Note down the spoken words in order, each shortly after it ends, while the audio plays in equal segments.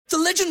The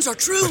legends are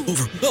true.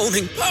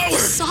 Overwhelming power.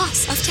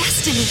 Sauce of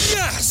destiny.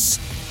 Yes!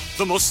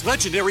 The most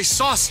legendary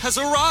sauce has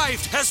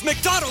arrived as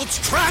McDonald's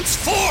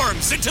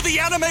transforms into the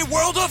anime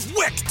world of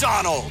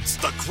WickDonald's.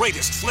 The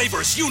greatest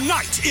flavors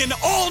unite in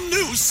all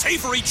new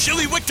savory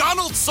chili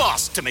McDonald's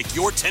sauce to make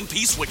your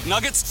 10-piece Wick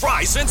Nuggets,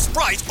 fries, and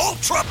Sprite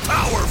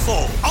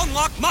ultra-powerful.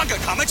 Unlock manga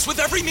comics with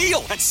every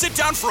meal and sit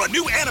down for a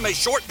new anime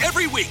short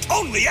every week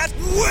only at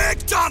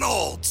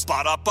WickDonald's.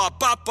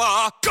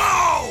 Ba-da-ba-ba-ba,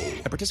 go!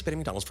 At participating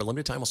McDonald's for a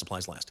limited time while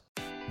supplies last.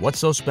 What's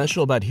so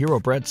special about Hero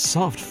Bread's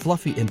soft,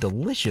 fluffy, and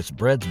delicious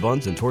breads,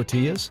 buns, and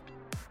tortillas?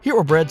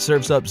 Hero Bread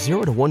serves up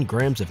 0 to 1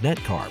 grams of net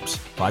carbs,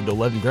 5 to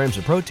 11 grams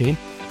of protein,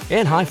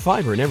 and high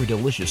fiber in every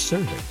delicious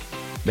serving.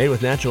 Made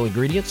with natural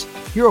ingredients,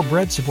 Hero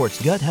Bread supports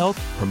gut health,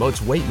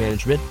 promotes weight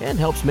management, and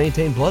helps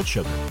maintain blood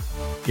sugar.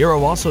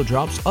 Hero also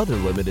drops other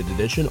limited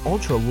edition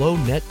ultra-low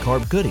net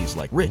carb goodies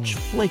like rich,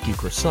 flaky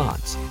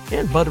croissants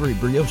and buttery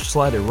brioche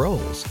slider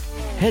rolls.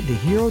 Head to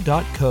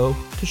hero.co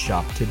to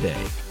shop today.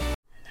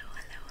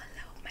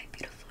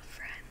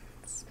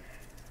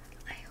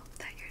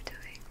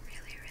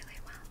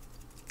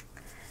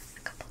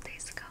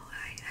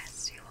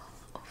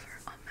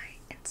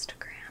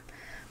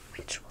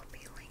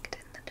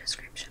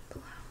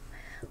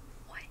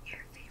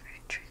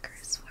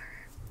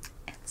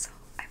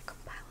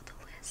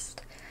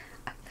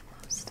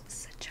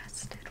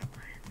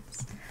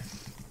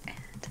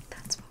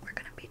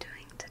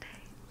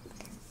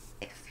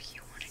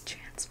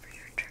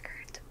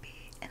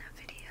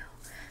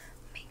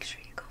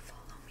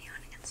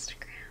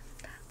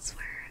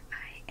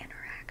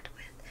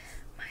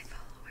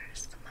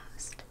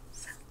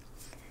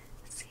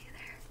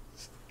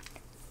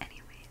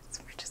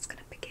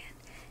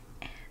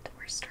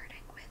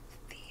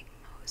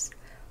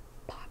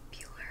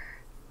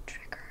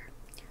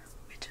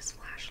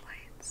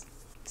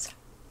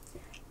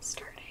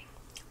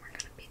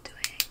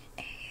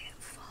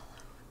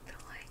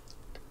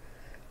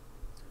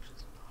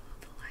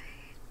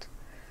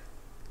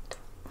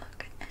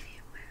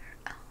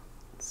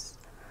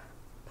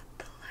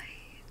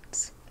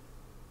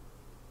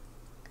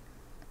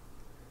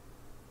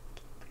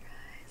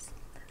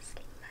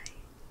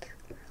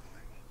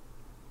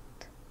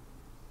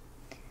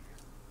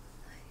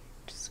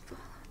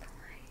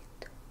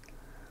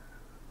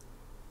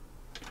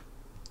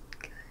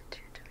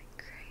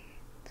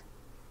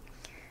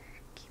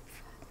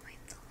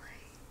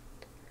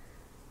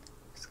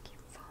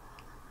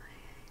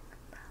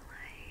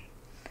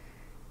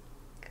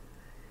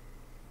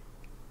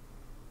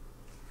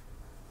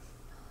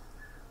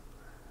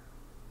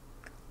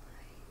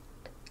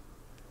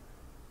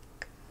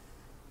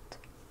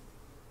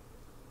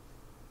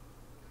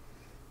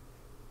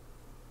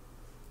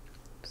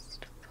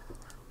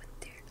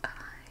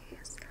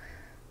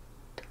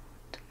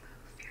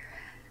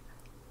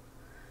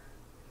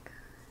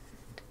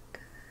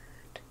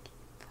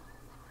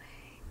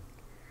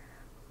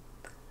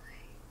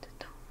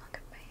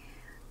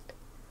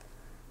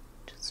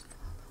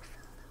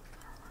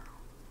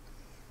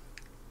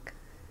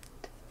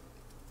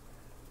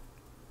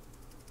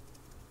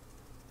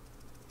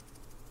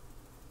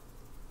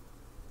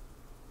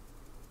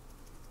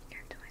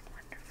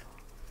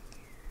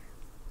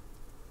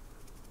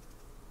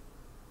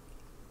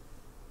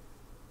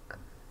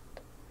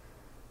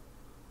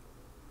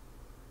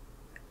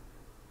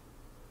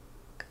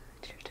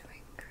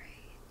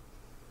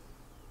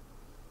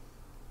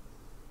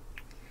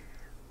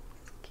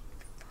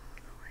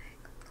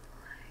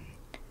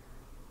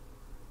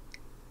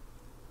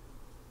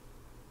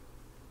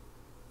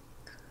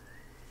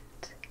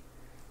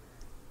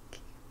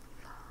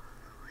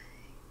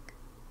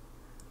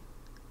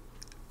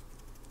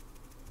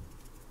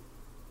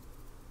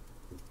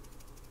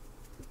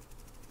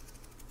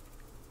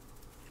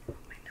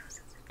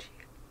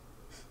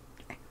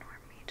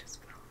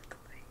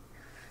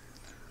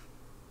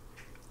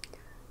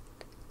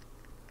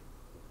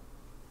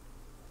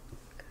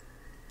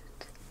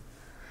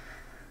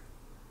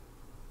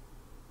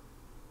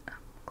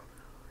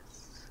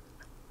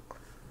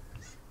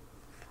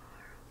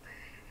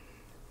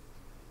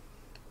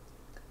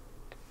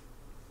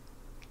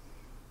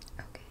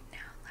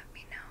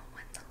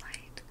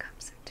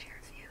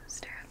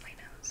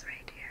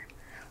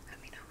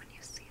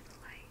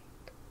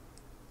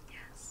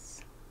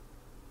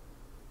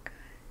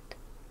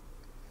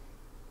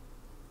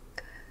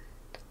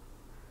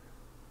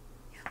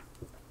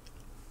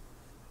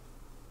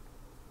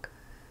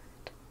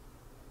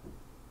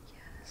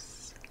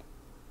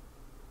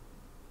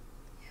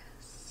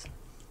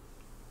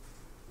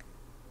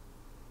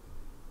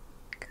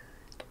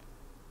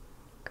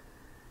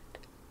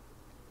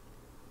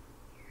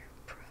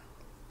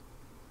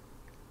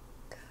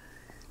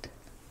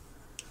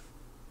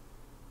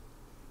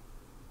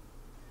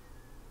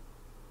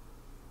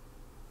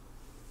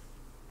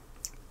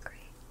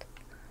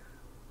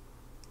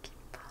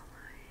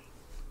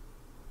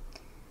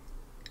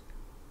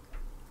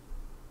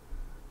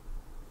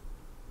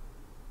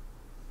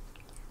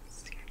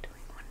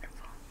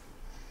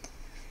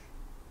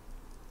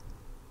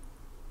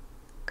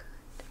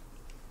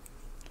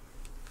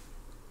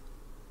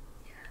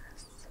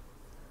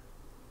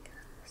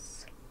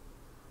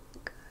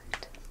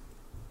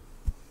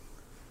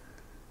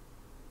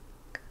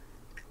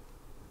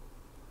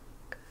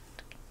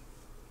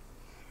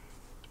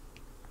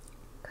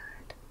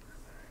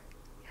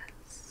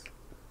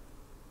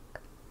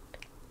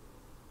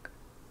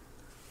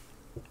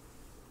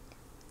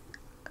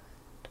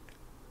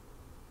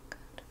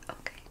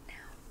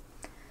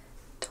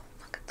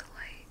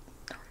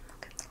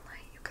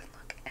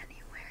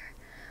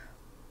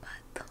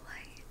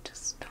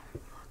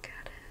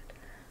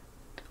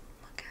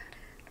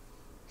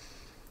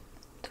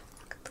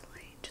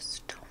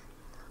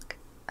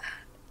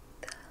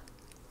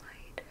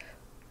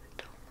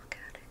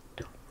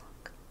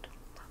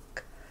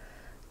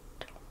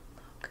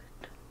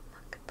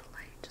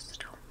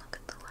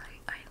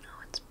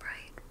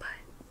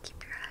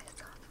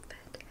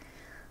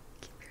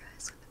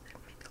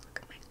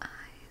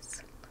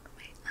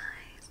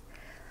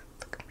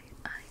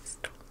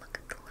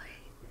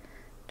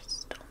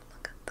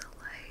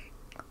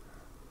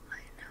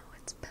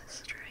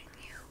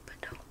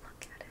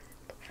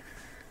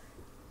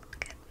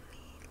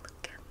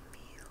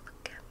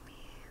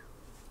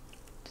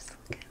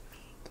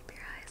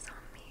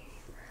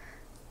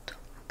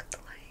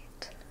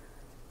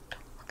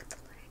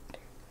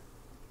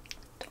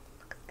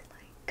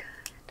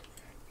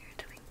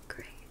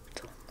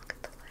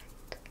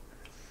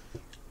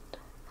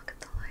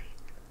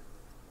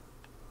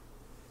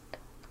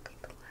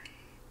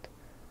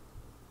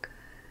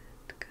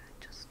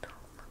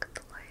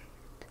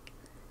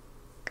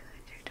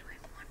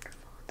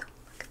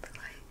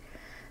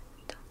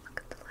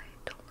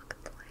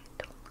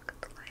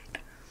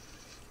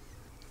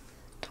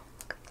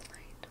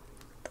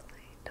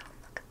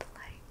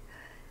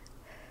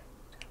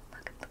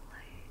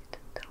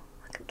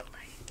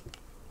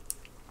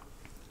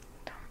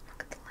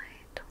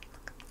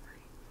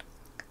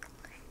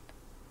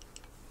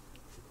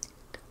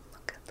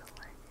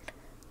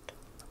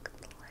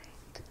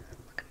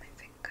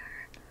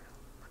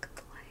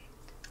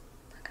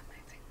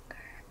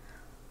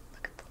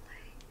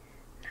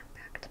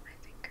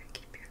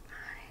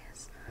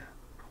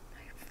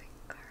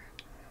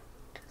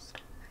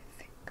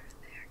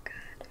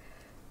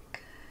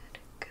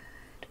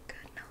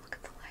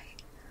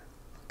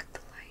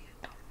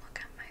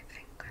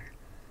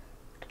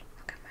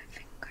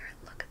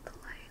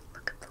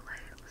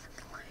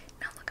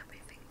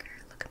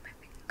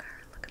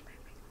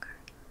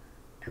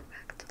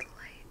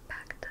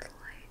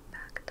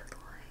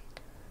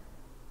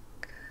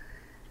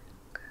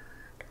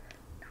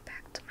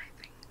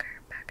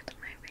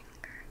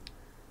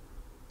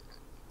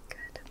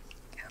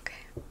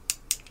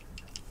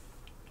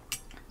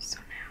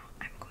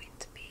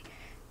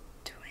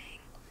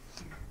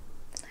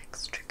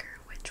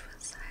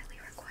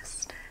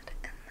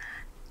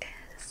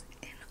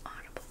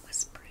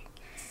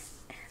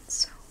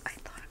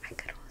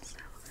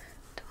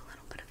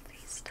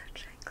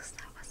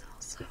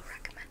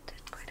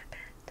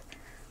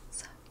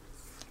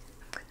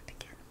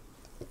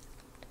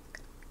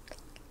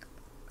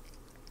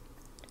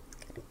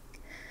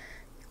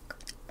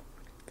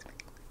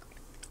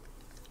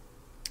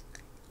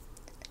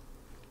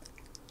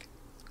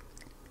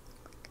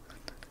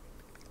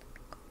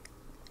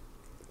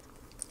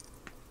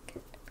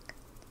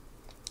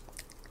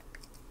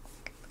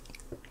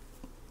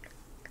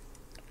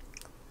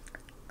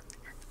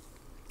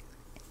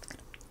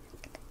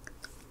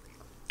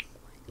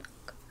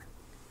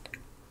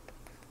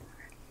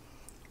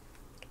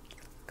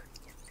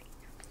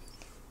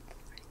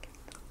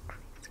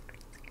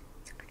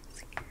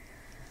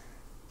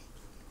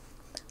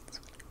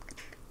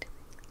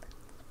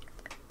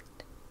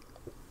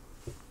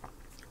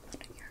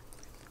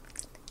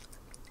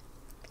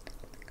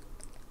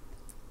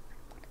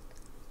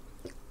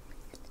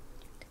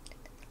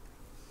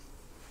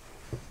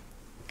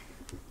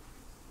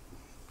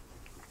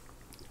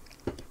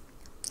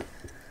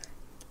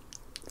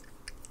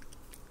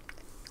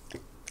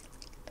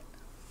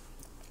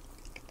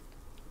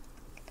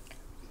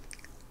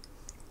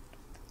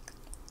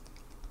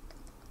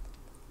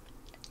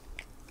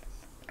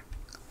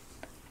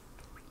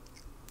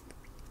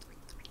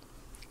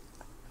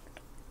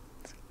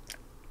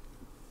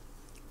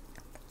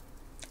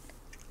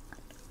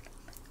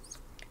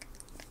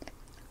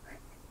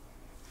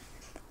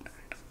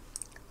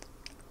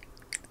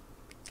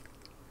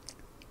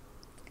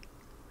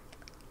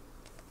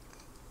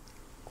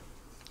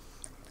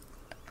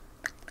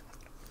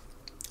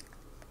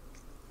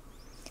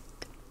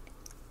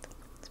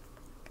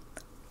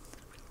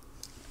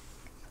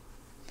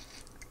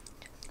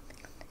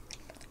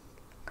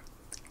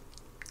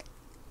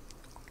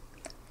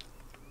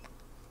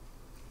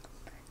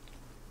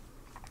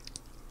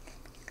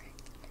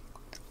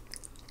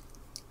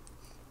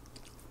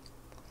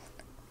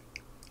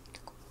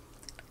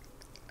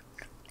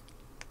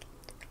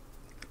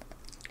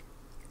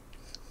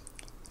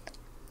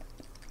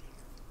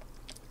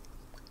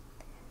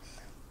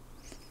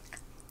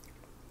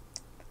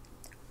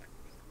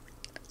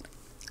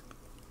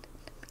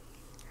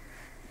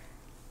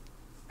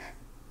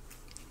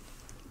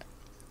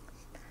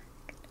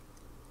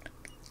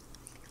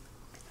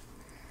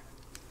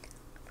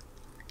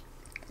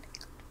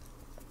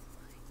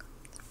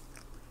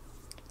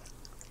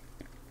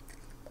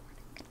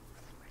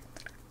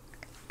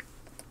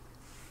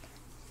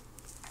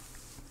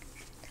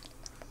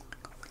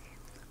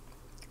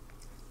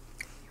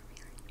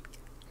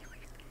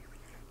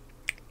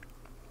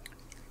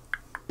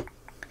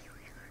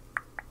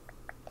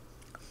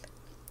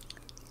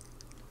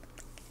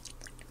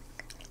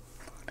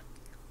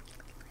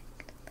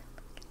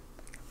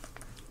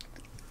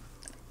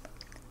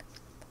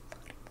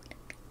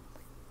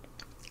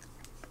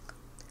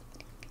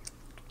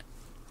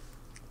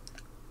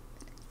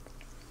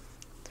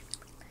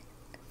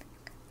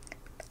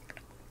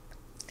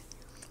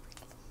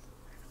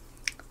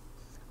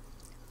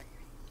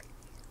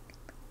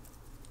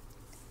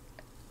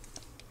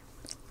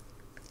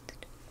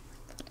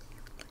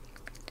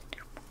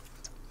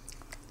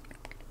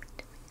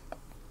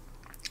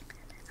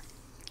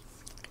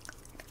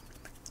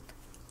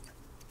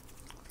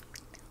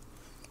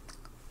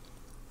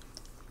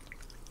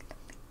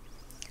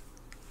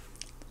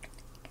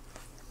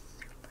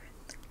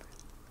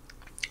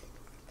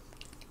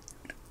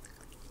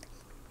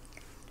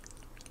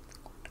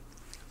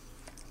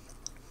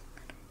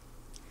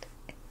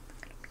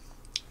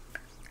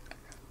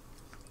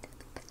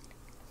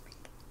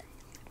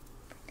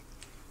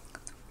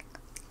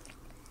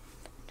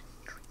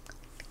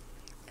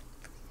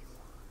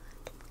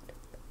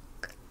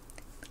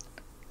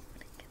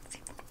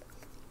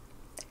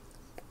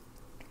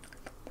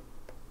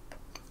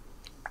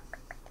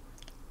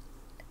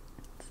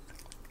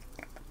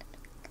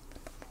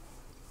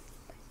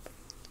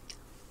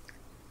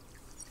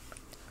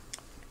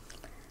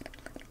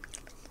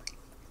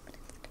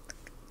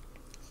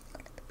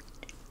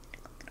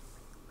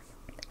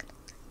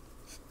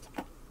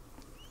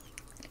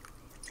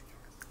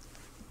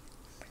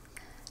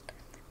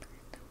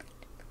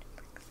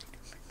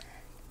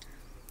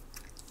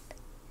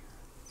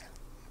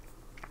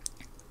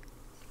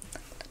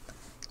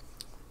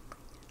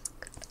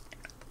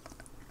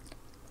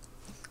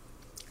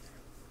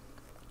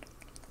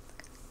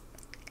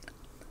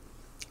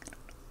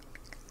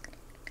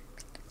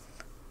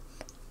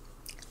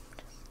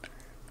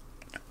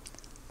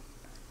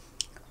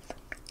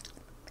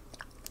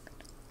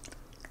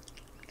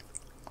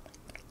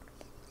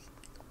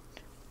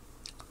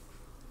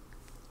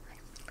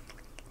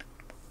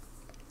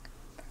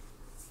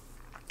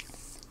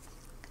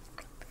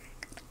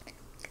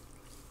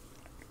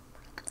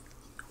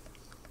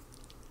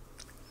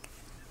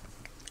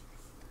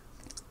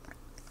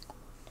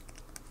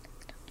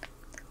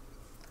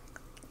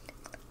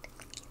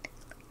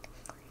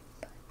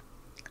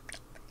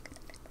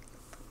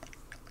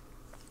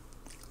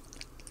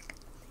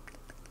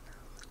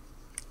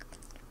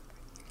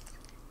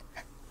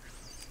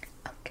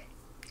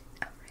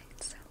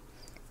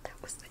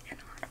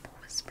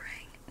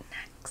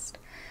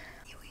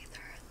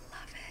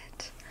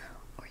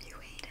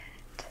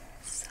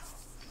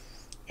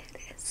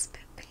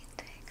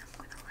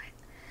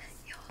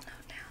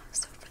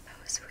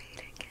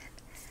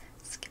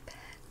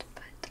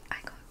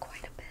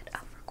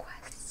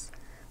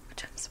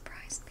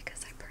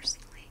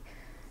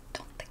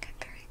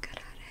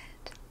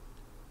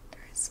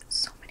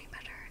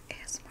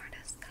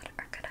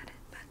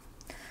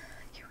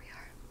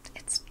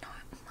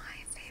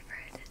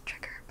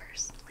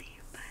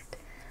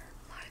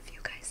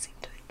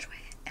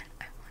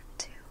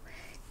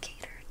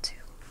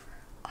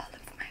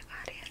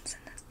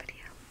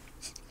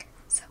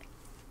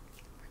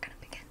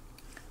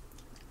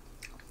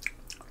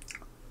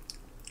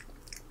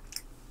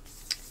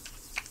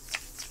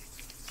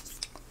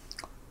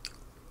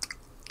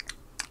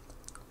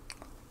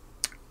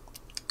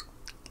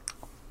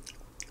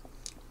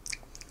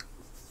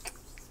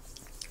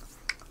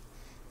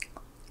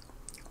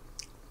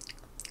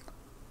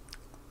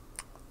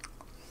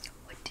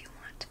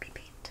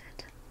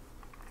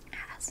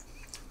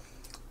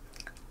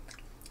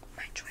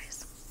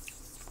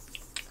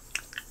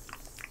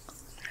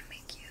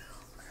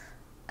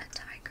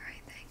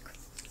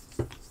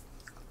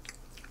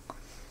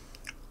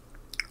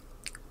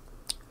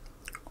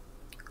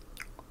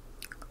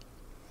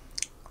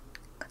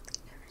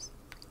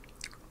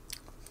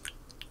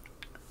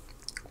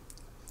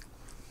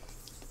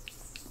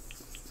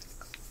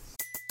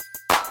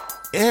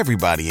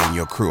 Everybody in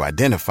your crew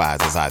identifies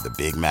as either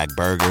Big Mac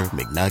Burger,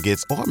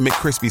 McNuggets, or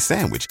McCrispy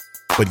Sandwich.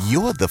 But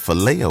you're the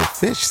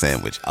Filet-O-Fish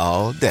Sandwich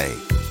all day.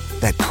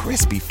 That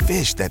crispy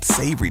fish, that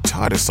savory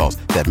tartar sauce,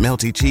 that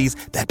melty cheese,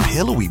 that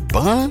pillowy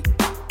bun.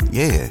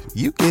 Yeah,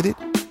 you get it.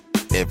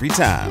 Every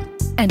time.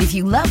 And if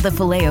you love the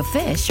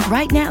Filet-O-Fish,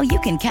 right now you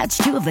can catch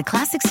two of the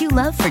classics you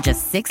love for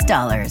just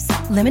 $6.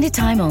 Limited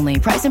time only.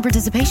 Price and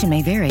participation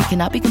may vary.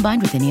 Cannot be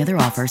combined with any other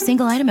offer.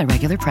 Single item at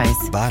regular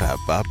price.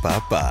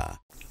 Ba-da-ba-ba-ba.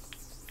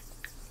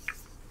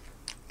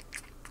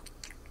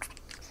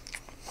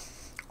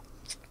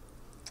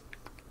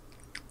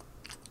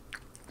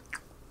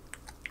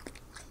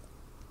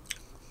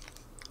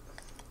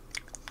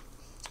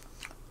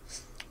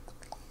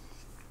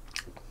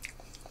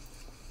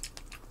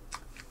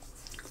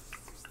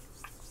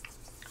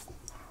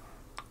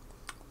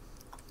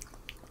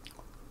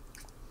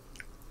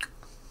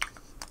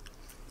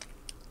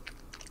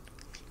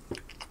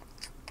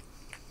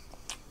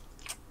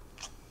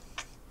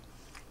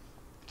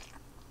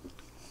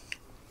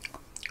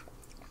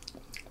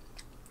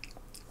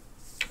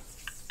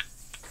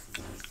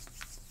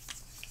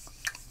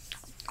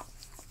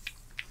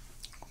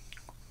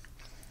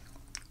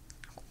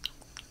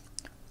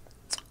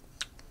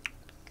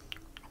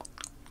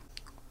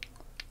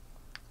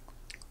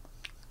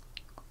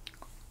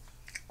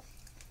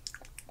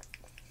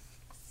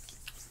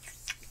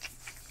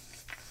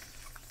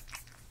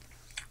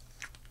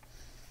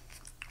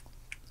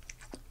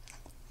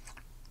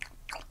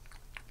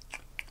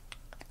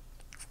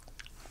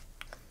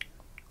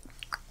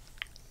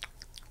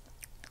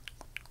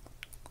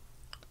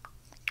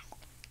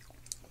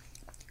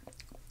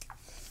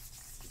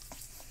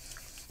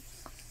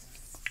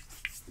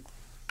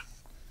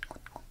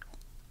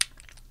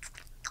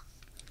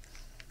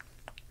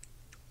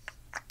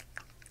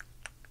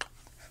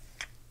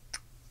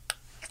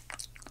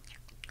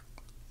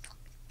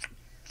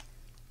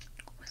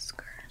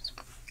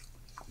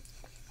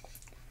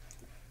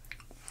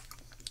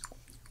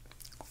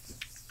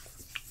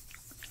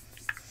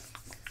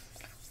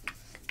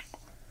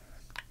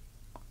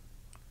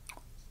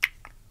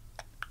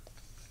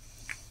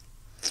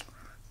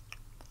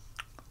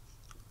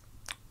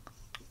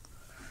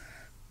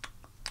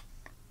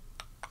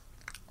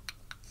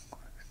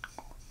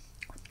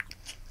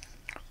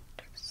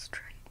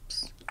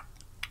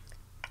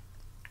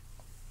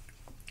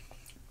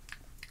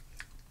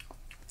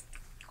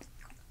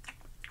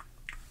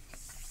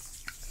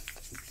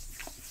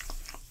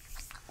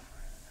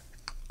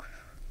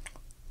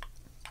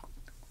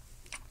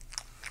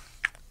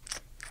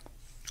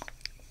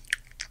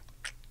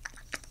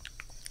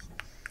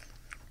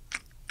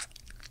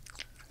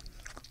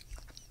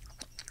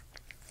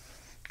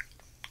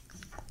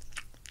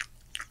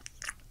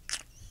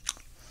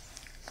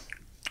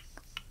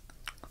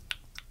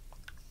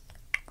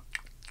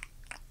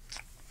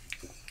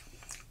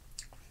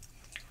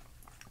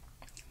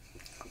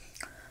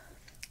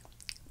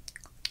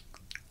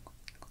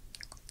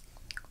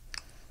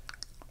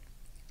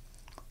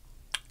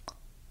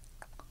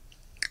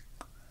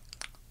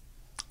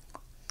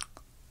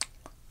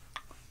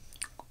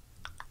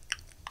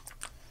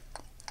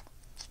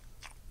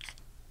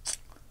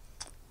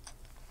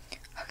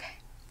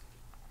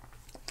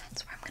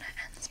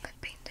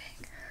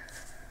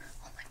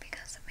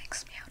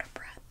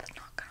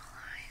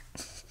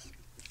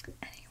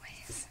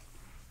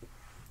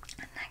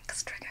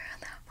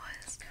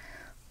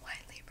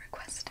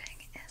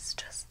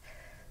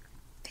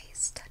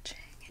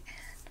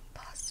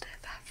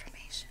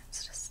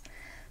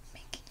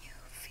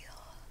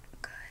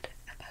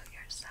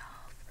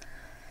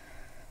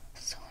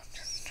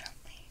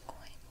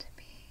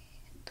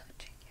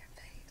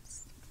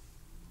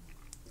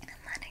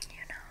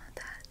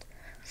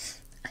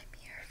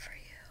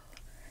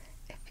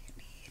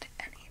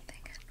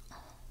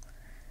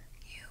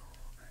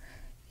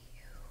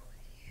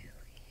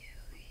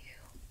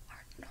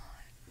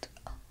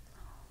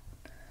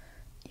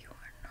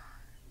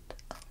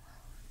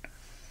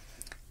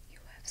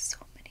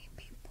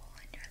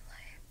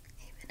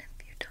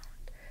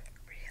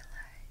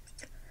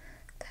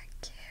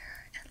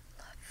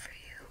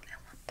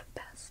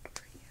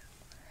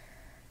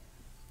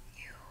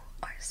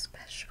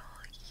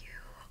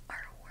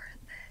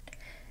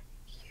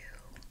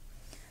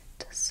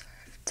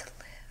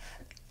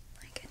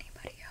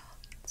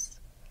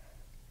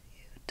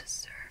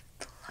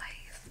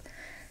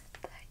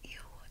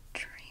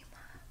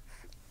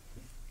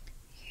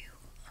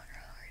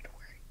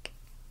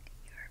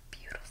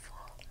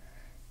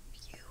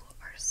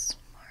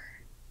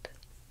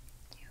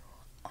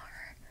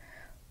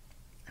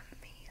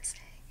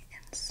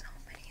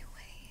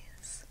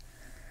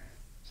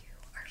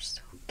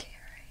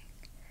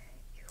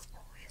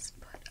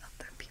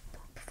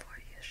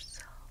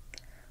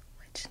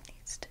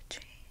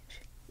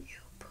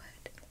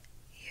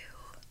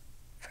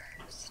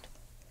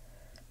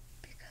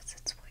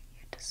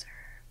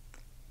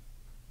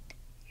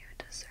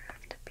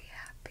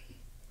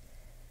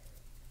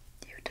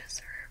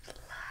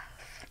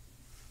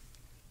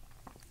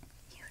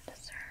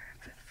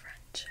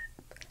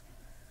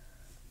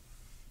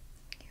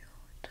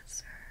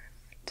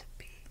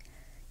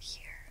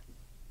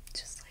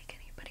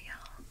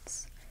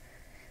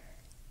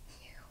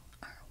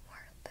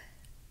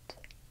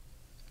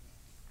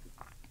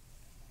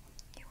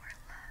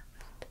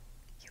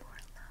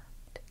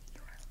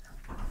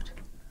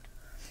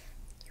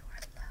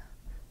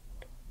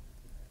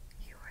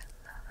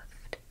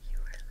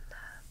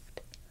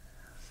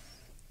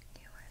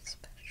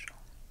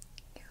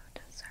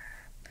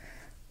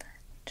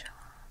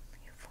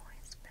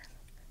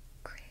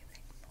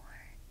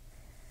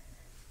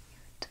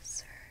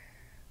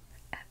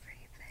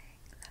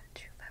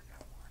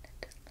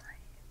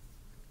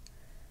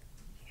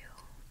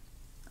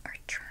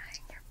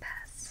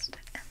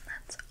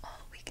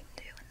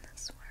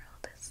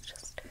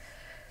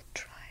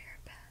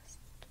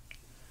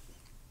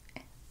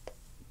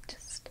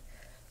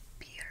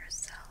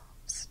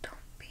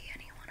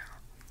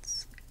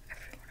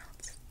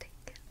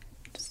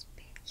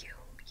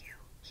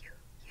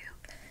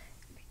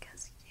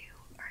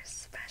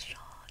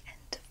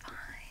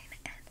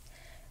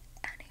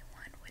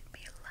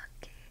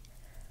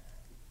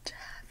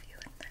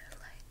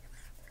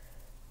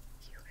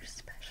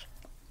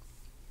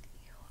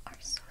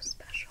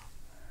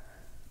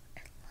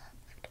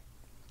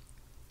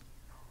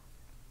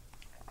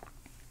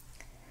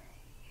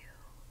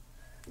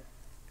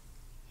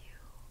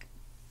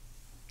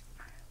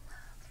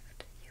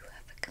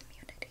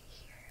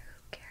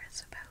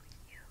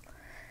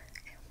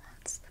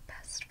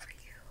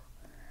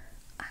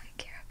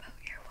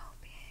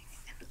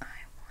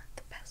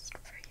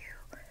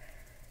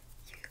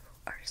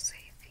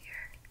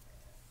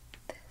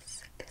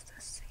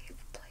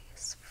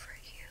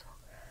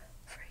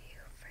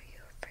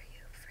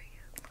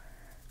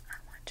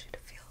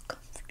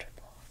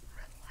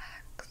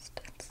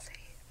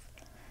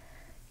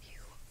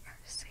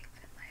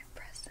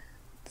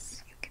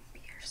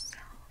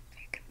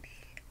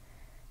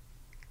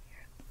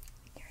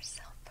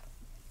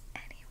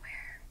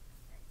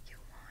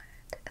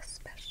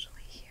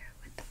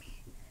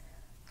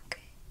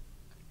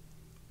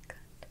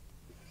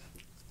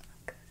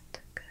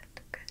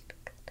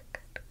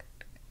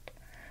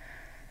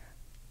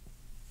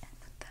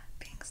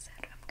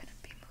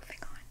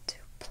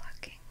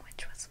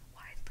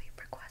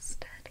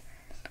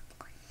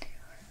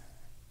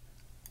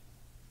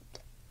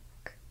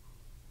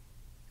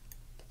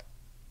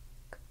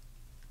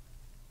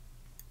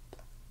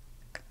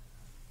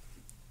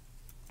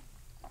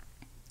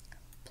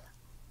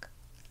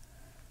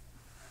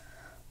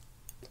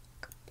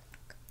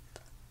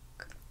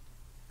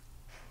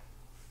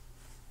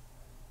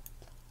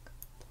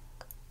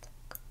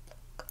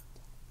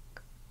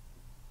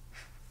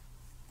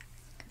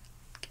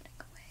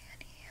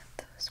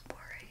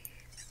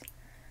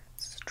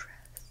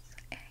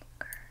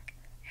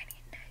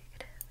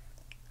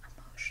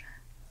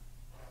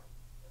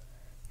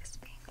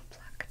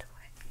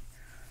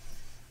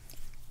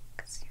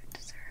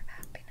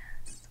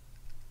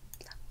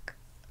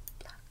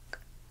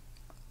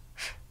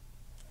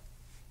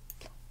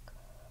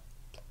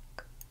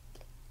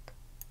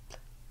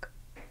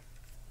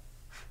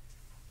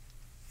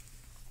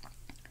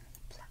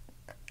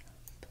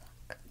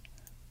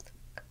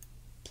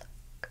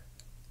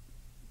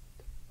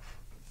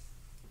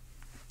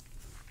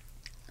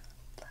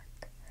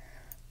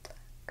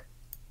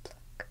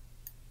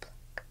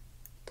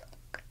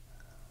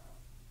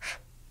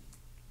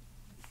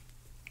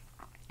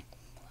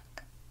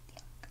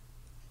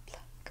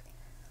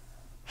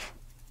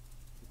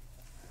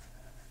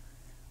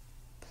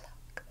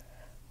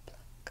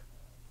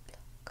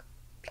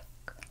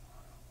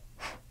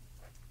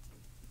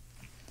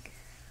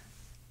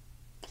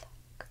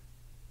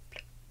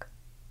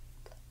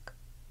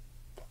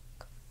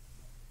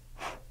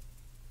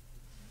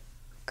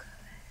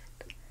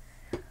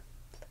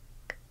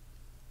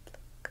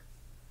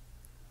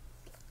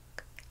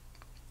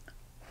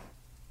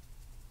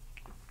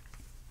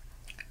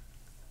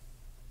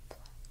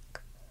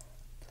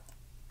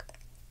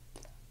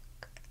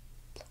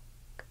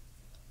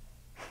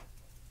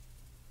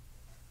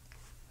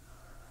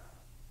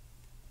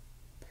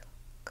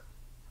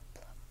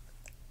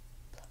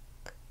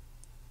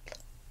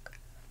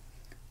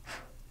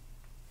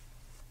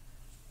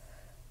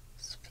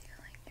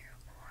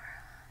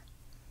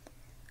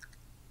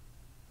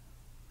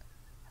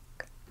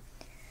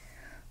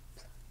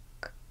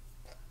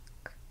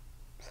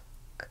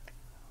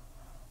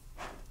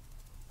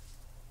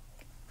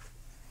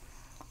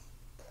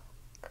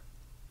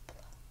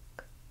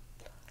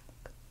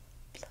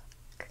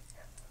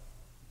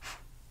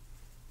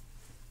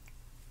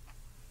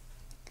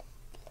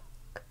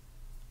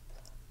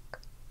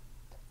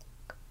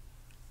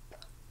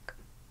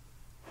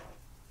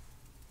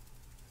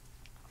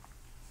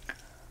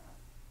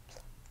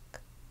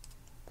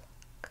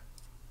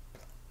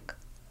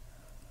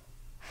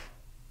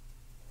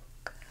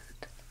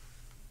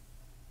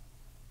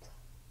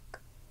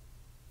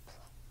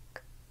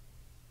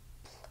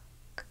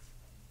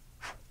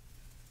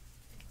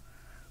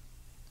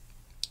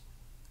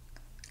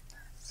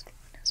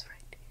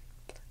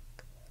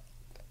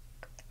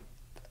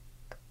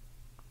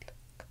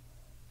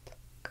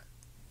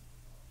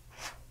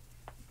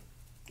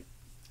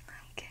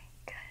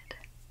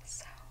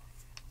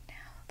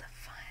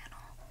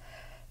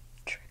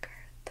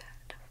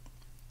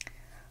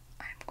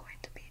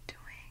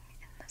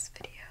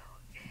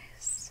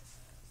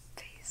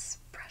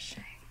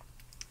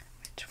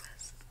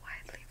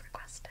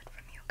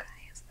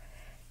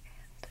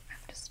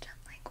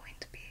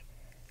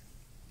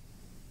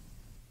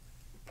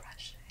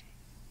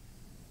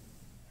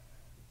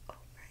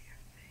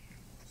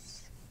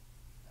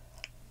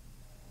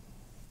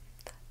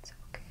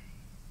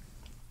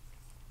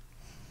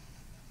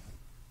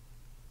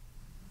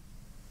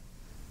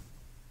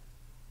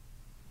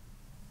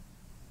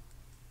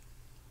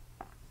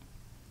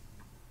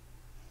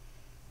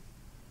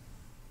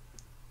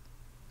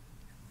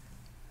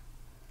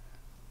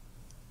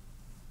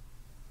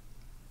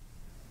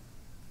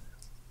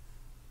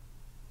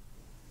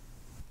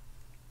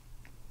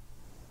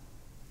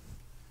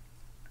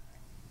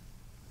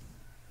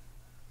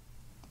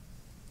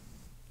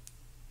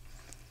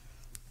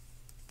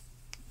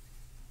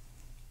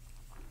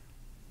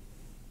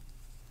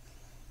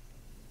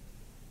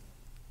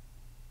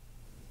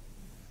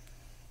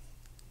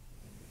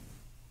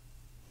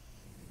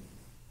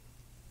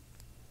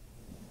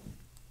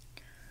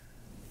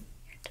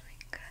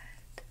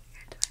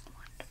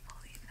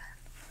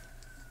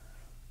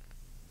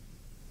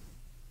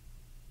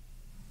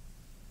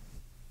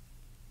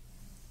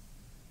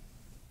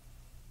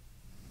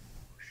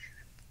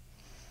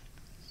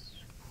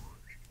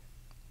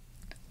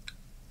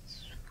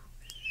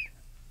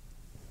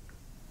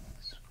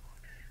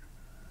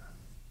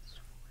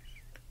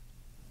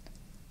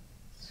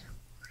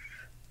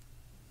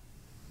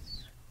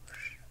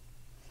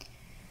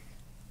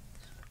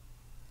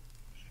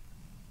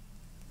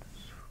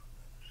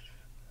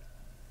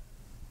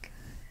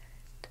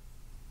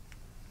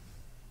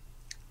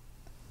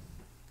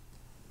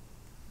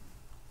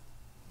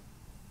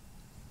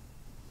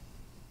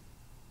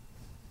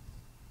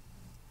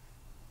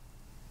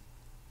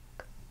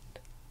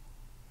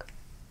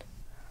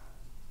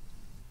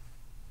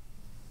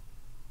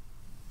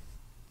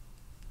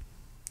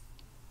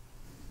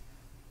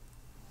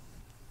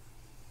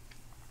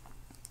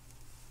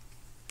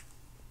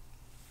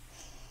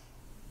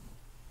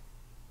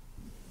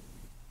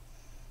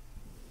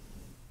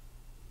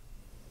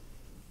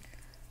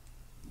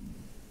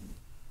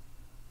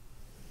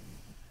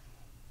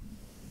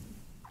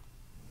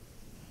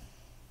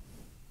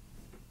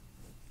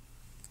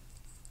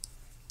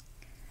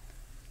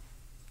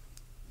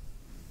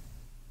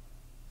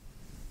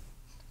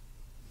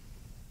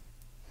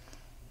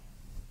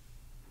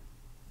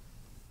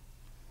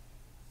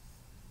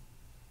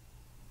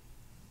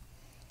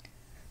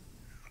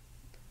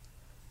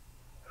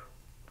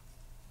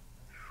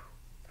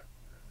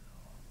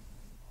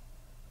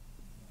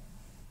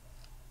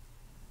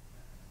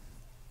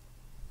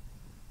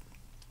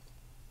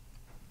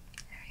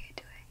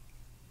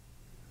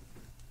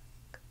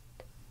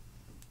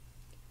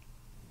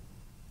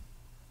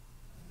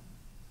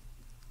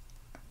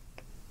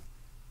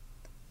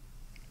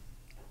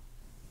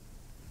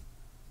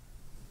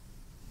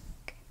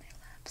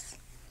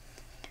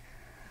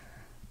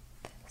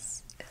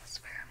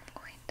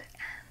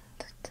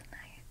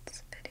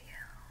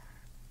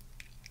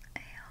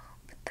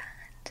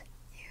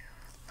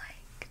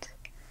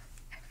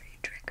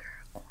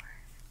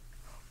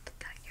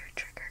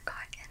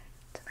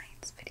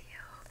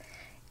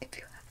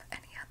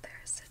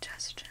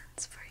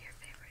 suggestions for your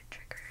favorite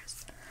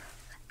triggers,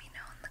 let me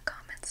know in the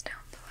comments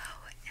down below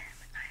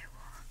and I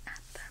will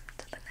add them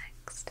to the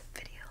next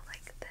video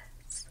like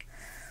this.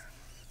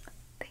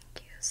 Thank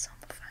you so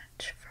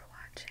much for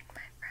watching,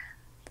 my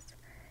friends,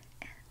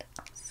 and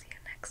I'll see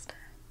you next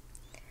time.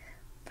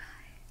 Bye.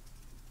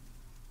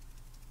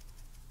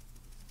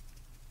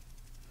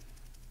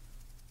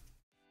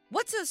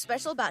 What's so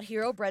special about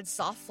Hero Bread's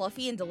soft,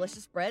 fluffy, and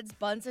delicious breads,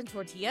 buns, and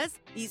tortillas?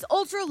 These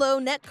ultra-low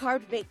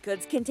net-carb baked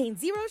goods contain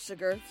zero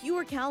sugar,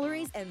 fewer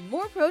calories, and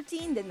more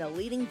protein than the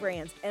leading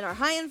brands, and are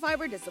high in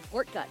fiber to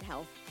support gut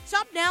health.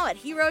 Shop now at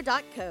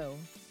hero.co.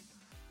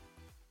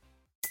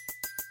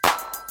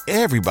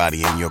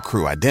 Everybody in your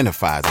crew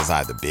identifies as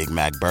either Big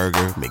Mac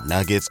Burger,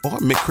 McNuggets, or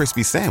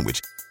McCrispy Sandwich.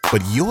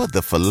 But you're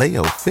the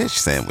Filet-O-Fish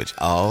Sandwich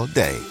all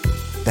day.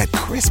 That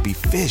crispy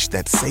fish,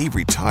 that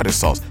savory tartar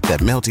sauce, that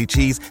melty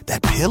cheese,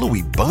 that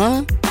pillowy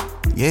bun.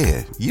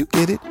 Yeah, you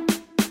get it.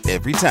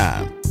 Every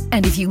time.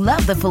 And if you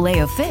love the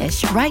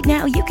Filet-O-Fish, right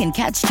now you can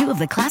catch two of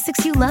the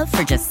classics you love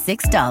for just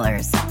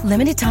 $6.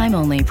 Limited time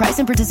only. Price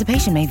and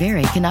participation may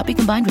vary. Cannot be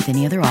combined with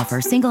any other offer.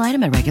 Single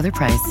item at regular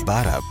price.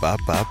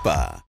 Ba-da-ba-ba-ba.